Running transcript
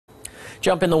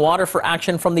Jump in the water for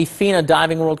action from the Fina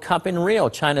Diving World Cup in Rio.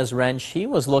 China's Ren Shi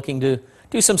was looking to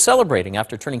do some celebrating.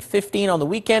 After turning 15 on the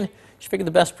weekend, she figured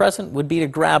the best present would be to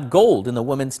grab gold in the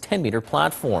women's 10-meter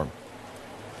platform.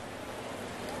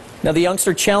 Now, the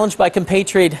youngster challenged by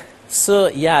compatriot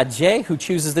Se Ya-jae, who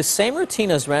chooses the same routine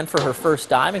as Ren for her first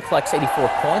dive and collects 84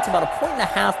 points, about 1.5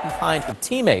 points behind her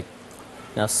teammate.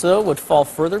 Now, Se would fall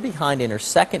further behind in her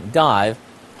second dive.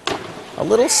 A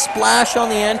little splash on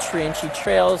the entry, and she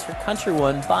trails her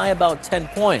countrywoman by about 10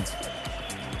 points.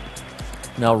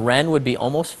 Now, Ren would be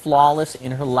almost flawless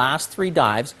in her last 3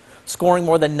 dives, scoring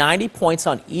more than 90 points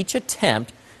on each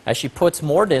attempt as she puts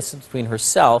more distance between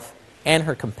herself and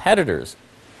her competitors.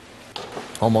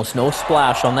 Almost no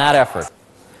splash on that effort.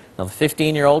 Now, the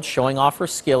 15-year-old showing off her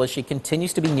skill as she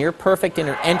continues to be near perfect in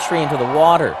her entry into the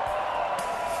water.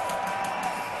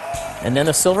 And then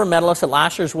the silver medalist at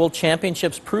last year's World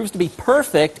Championships proves to be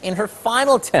perfect in her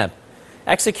final attempt,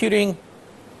 executing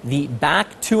the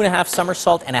back 2.5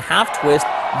 somersault and a half twist.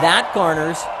 That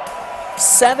garners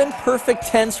 7 perfect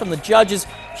 10s from the judges.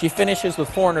 She finishes with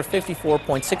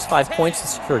 454.65 points to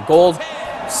secure gold.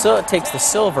 Se takes the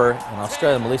silver, and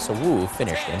Australian Melissa Wu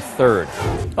finished in 3rd.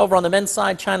 Over on the men's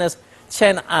side, China's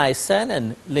Chen Ai-sen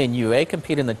and Lin Yue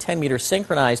compete in the 10-meter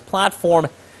synchronized platform.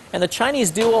 And the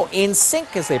Chinese duo in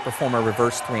sync as they perform a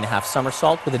reverse 3.5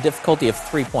 somersault with a difficulty of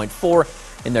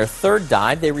 3.4. In their 3rd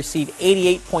dive, they receive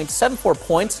 88.74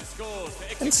 points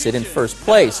and sit in 1st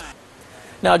place.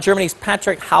 Now, Germany's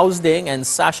Patrick Hausding and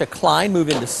Sascha Klein move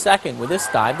into 2nd with this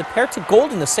dive. The pair took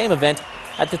gold in the same event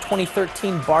at the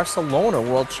 2013 Barcelona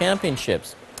World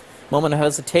Championships. Moment of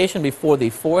hesitation before the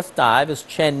 4th dive as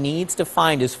Chen needs to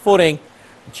find his footing.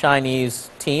 The Chinese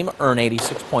team earn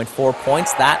 86.4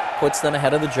 points. That puts them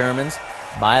ahead of the Germans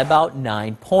by about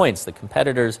 9 points. The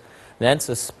competitors then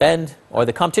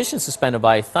the competition suspended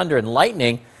by thunder and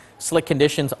lightning. Slick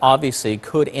conditions obviously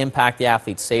could impact the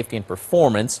athlete's safety and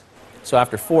performance. So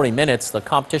after 40 minutes, the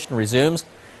competition resumes.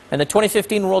 And the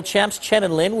 2015 World Champs, Chen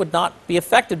and Lin, would not be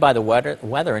affected by the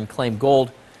weather and claim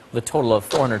gold with a total of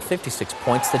 456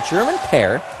 points. The German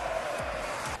pair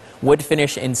would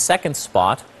finish in 2nd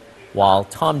spot, while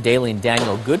Tom Daly and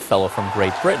Daniel Goodfellow from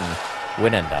Great Britain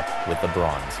would end up with the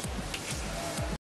bronze.